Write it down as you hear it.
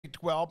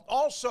well.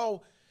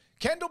 Also,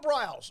 Kendal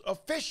Briles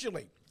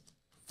officially,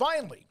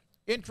 finally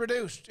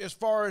introduced as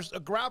far as a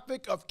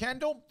graphic of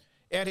Kendal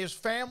and his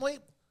family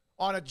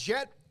on a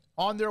jet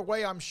on their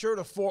way, I'm sure,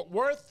 to Fort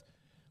Worth.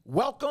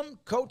 Welcome,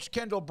 Coach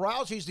Kendal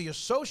Briles. He's the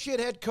associate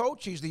head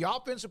coach. He's the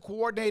offensive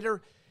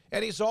coordinator,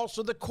 and he's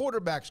also the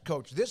quarterback's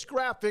coach. This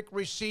graphic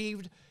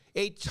received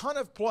a ton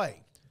of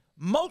play.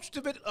 Most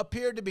of it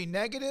appeared to be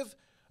negative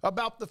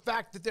about the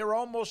fact that they're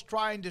almost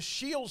trying to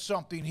shield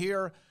something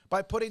here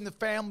by putting the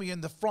family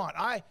in the front.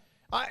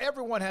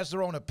 Everyone has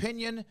their own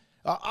opinion.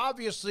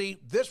 Obviously,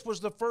 this was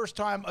the first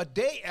time a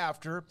day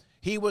after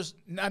he was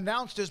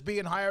announced as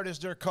being hired as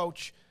their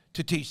coach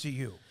to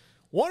TCU.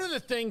 One of the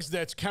things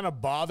that's kind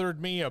of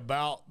bothered me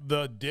about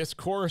the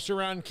discourse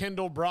around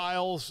Kendal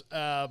Briles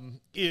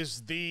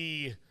is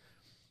the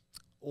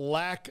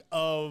lack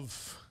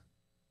of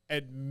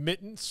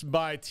admittance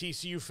by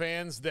TCU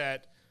fans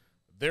that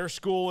their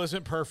school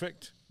isn't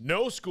perfect.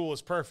 No school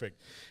is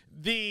perfect.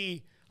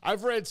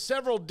 I've read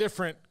several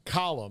different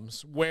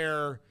columns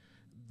where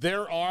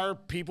there are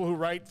people who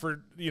write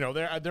for,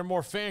 they're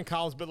more fan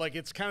columns, but like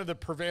it's kind of the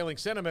prevailing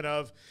sentiment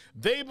of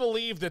they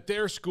believe that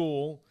their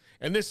school,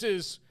 and this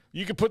is,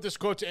 you can put this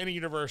quote to any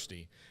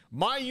university.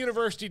 My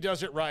university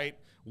does it right.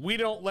 We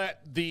don't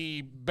let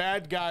the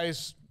bad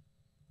guys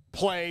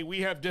play.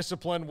 We have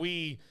discipline.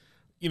 We,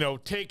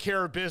 take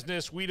care of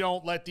business. We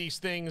don't let these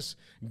things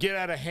get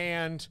out of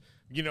hand.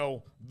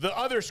 The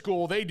other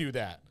school, they do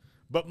that.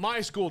 But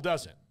my school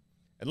doesn't.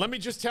 And let me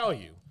just tell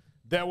you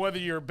that whether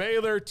you're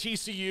Baylor,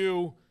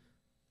 TCU,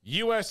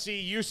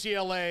 USC,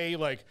 UCLA,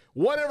 like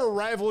whatever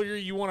rivalry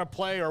you want to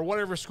play or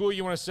whatever school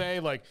you want to say,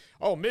 like,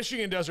 oh,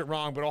 Michigan does it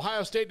wrong, but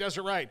Ohio State does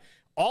it right.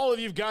 All of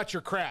you've got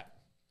your crap.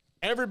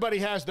 Everybody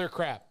has their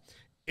crap.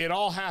 It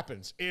all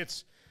happens.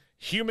 It's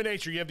human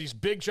nature. You have these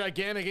big,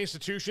 gigantic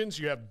institutions.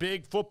 You have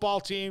big football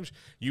teams.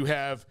 You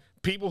have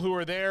people who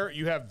are there.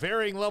 You have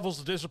varying levels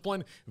of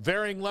discipline,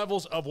 varying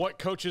levels of what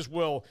coaches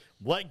will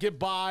let get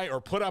by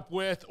or put up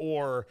with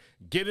or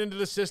get into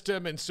the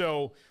system. And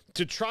so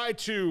to try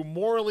to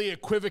morally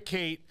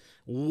equivocate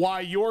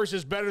why yours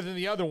is better than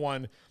the other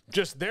one,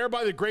 just there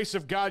by the grace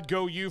of God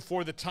go you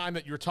for the time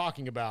that you're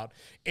talking about.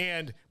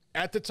 And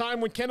at the time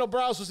when Kendal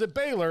Briles was at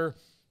Baylor,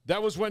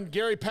 that was when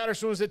Gary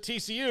Patterson was at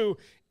TCU,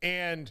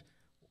 and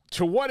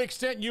to what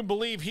extent you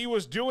believe he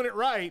was doing it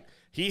right,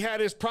 he had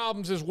his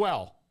problems as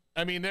well.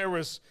 I mean, there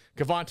was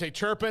Kevontae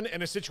Turpin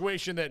in a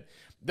situation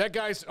that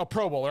guy's a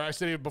Pro Bowler. I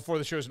said it before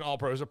the show was an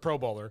All-Pro. He was a Pro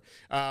Bowler.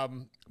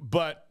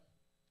 But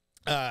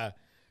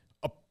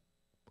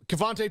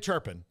Kevontae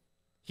Turpin,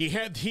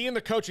 he and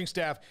the coaching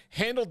staff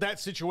handled that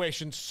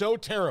situation so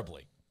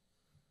terribly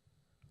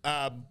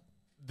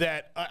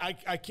that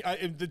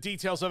the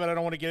details of it I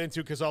don't want to get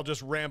into because I'll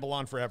just ramble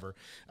on forever.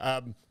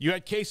 You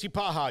had Casey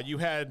Paha, you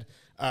had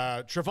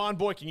Trevon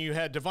Boykin, you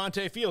had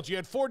Devontae Fields, you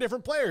had 4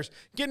 different players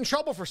get in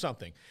trouble for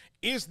something.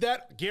 Is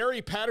that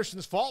Gary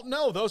Patterson's fault?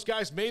 No, those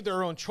guys made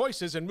their own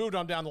choices and moved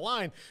on down the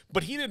line,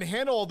 but he didn't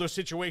handle all those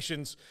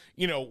situations,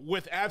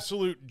 with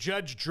absolute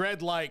Judge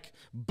Dredd, like,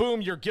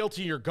 boom, you're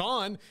guilty, you're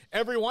gone.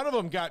 Every one of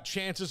them got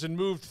chances and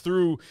moved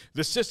through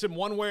the system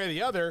one way or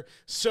the other.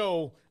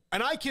 So,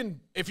 and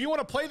if you want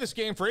to play this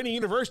game for any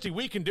university,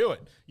 we can do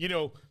it.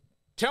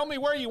 Tell me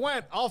where you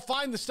went. I'll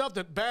find the stuff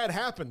that bad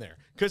happened there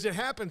because it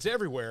happens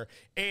everywhere.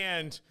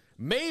 And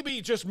maybe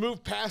just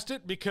move past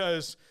it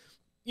because,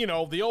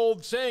 the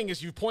old saying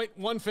is you point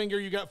one finger,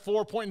 you got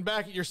 4 pointing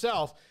back at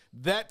yourself.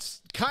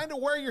 That's kind of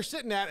where you're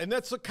sitting at, and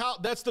that's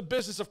the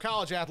business of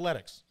college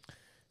athletics.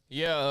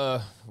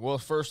 Yeah, well,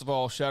 first of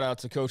all, shout out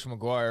to Coach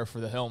McGuire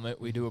for the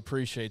helmet. We do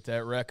appreciate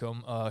that,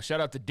 Reckham.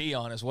 Shout out to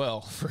Dion as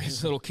well for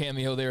his little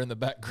cameo there in the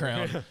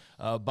background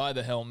by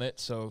the helmet.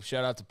 So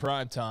shout out to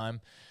Primetime.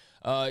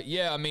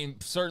 Yeah, I mean,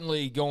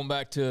 certainly going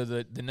back to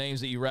the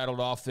names that you rattled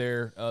off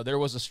there, there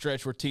was a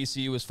stretch where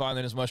TCU was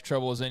finding as much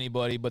trouble as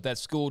anybody, but that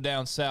school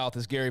down south,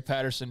 as Gary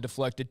Patterson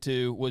deflected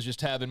to, was just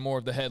having more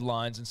of the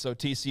headlines, and so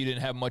TCU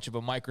didn't have much of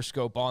a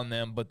microscope on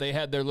them, but they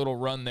had their little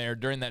run there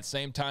during that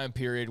same time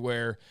period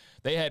where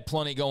they had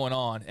plenty going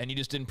on, and you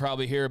just didn't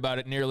probably hear about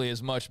it nearly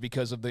as much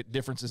because of the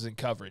differences in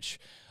coverage.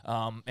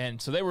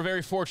 And so they were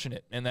very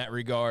fortunate in that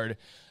regard.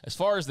 As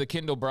far as the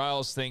Kendal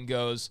Briles thing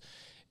goes,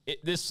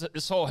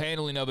 this whole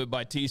handling of it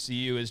by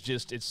TCU is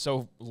just, it's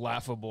so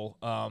laughable.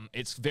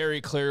 It's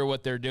very clear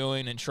what they're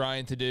doing and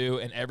trying to do,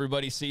 and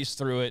everybody sees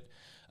through it.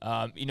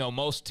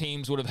 Most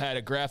teams would have had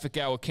a graphic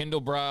out with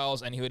Kendal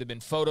Briles, and he would have been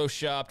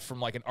photoshopped from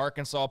like an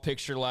Arkansas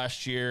picture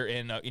last year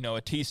in a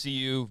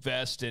TCU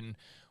vest and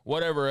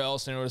whatever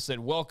else, and it would have said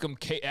welcome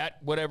at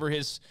whatever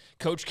his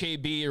Coach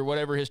KB or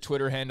whatever his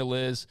Twitter handle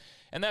is.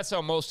 And that's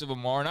how most of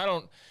them are. And I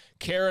don't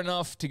care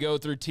enough to go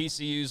through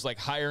TCU's like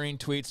hiring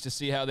tweets to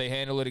see how they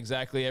handle it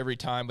exactly every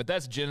time, but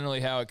that's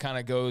generally how it kind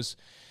of goes.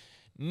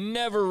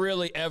 Never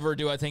really ever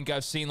do I think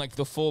I've seen like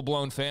the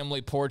full-blown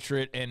family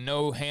portrait and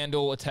no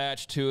handle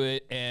attached to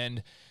it,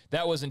 and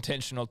that was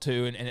intentional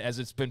too, and as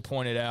it's been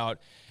pointed out.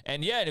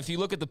 And yeah, if you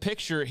look at the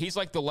picture, he's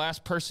like the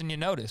last person you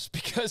notice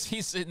because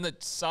he's in the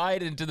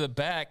side and to the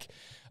back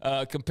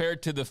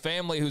compared to the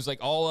family who's like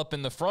all up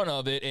in the front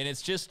of it, and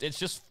it's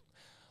just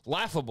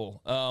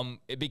laughable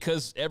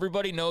because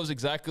everybody knows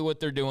exactly what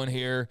they're doing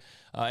here.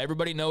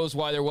 Everybody knows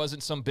why there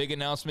wasn't some big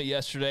announcement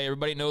yesterday.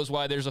 Everybody knows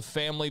why there's a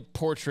family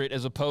portrait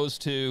as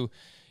opposed to,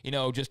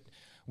 just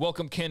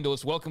welcome Kendal.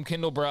 It's welcome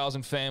Kendal Briles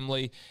and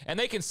family. And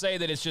they can say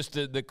that it's just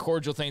the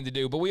cordial thing to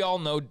do, but we all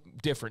know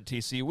different,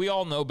 TC. We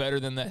all know better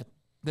than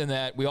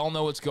that. We all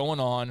know what's going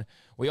on.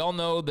 We all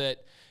know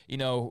that,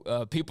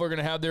 people are going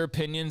to have their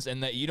opinions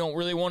and that you don't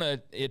really want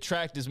to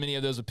attract as many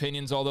of those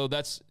opinions, although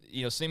that's,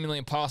 seemingly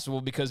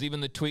impossible because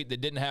even the tweet that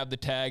didn't have the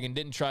tag and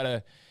didn't try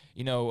to,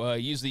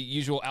 use the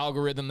usual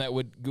algorithm that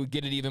would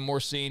get it even more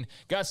seen,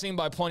 got seen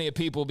by plenty of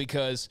people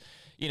because,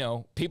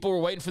 people were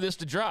waiting for this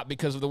to drop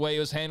because of the way it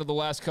was handled the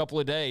last couple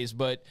of days.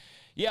 But,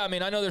 yeah, I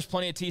mean, I know there's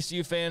plenty of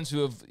TCU fans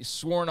who have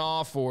sworn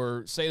off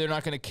or say they're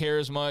not going to care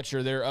as much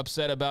or they're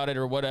upset about it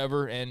or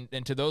whatever. And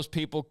to those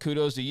people,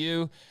 kudos to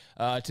you.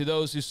 To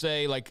those who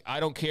say, like, I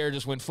don't care,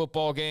 just win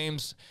football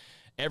games.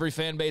 Every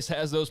fan base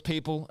has those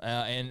people,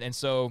 and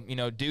so,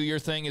 do your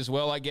thing as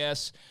well, I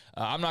guess.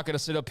 I'm not going to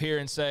sit up here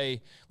and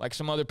say, like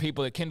some other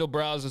people, that Kendal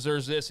Briles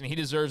deserves this and he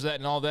deserves that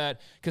and all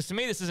that, because to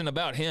me this isn't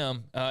about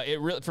him.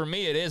 For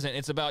me it isn't.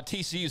 It's about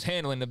TCU's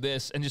handling of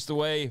this and just the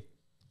way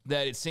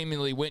that it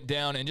seemingly went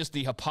down and just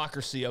the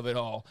hypocrisy of it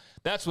all.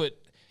 That's what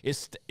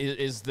is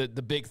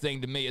the big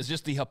thing to me, is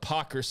just the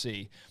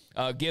hypocrisy,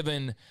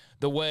 given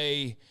the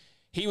way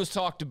he was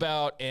talked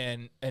about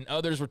and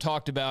others were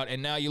talked about,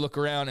 and now you look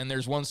around and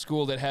there's one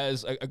school that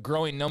has a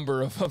growing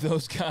number of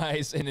those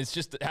guys, and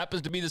it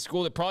happens to be the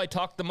school that probably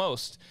talked the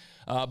most.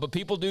 But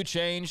people do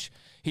change.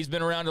 He's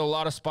been around at a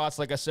lot of spots,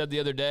 like I said the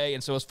other day,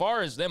 and so as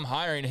far as them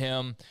hiring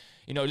him,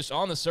 just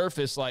on the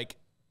surface, like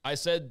I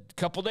said a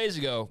couple days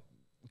ago,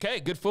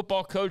 okay, good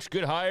football coach,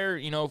 good hire,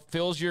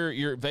 fills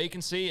your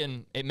vacancy,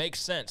 and it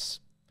makes sense.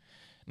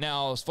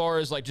 Now, as far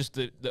as like just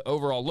the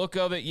overall look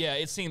of it, yeah,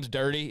 it seems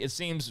dirty. It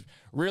seems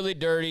really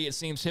dirty. It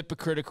seems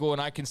hypocritical,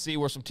 and I can see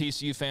where some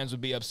TCU fans would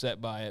be upset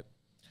by it.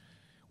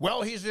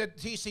 Well, he's at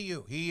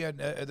TCU. He and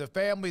the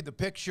family, the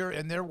picture,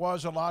 and there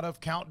was a lot of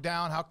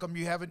countdown. How come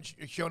you haven't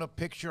shown a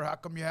picture? How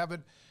come you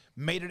haven't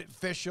made it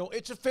official?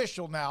 It's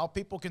official now.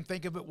 People can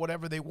think of it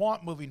whatever they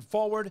want moving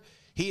forward.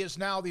 He is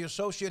now the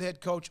associate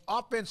head coach,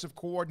 offensive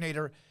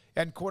coordinator,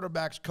 and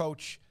quarterbacks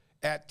coach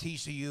at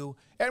TCU,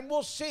 and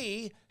we'll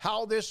see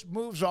how this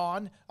moves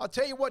on. I'll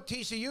tell you what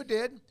TCU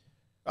did.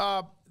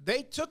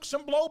 They took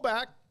some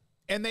blowback,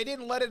 and they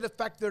didn't let it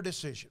affect their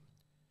decision.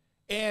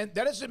 And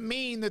that doesn't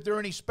mean that they're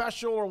any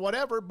special or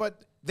whatever,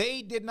 but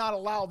they did not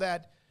allow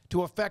that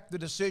to affect the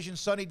decision.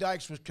 Sonny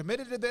Dykes was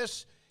committed to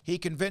this. He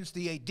convinced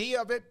the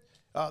AD of it.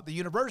 The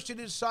university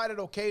decided,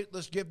 okay,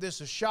 let's give this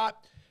a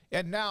shot.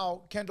 And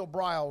now Kendal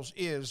Briles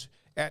is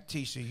at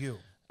TCU.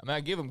 I mean, I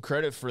give them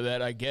credit for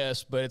that, I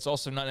guess, but it's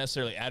also not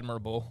necessarily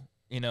admirable,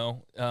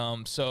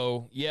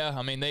 So, yeah,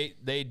 I mean,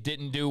 they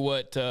didn't do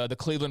what the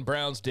Cleveland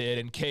Browns did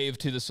and cave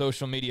to the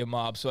social media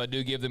mob, so I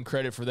do give them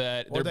credit for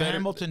that. Or they're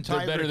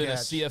better than a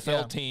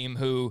CFL team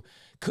who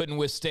couldn't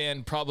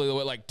withstand probably,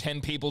 like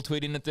 10 people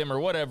tweeting at them or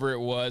whatever it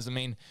was. I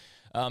mean,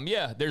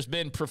 yeah, there's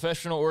been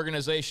professional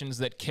organizations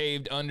that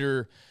caved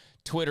under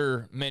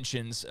Twitter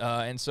mentions,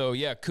 and so,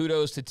 yeah,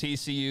 kudos to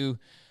TCU.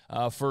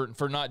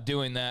 For not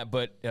doing that,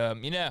 but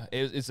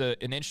it's an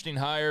interesting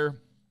hire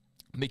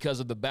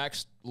because of the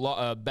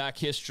back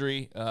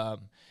history,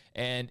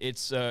 and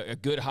it's a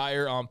good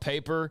hire on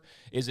paper.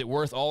 Is it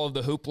worth all of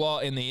the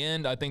hoopla in the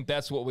end? I think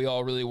that's what we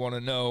all really want to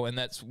know, and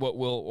that's what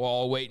we'll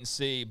all wait and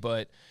see.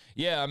 But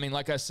yeah, I mean,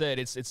 like I said,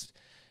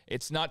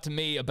 it's not to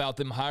me about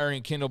them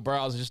hiring Kendal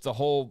Briles. It's just the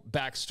whole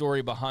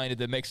backstory behind it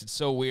that makes it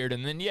so weird.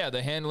 And then, yeah,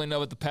 the handling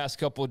of it the past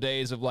couple of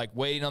days of, like,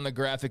 waiting on the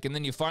graphic, and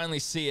then you finally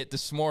see it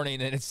this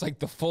morning, and it's like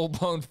the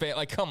full-blown fan.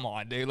 Like, come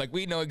on, dude. Like,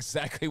 we know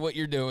exactly what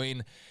you're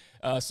doing.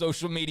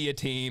 Social media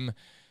team.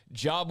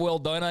 Job well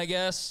done, I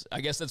guess. I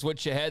guess that's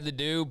what you had to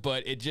do,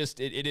 but it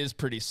is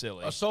pretty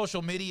silly. A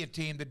social media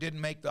team that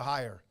didn't make the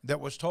hire, that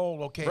was told,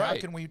 okay, How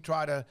can we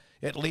try to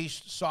at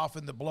least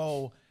soften the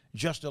blow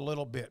just a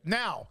little bit?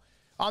 Now,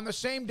 on the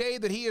same day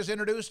that he is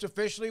introduced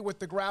officially with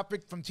the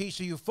graphic from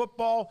TCU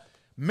football,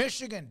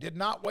 Michigan did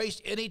not waste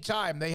any time. They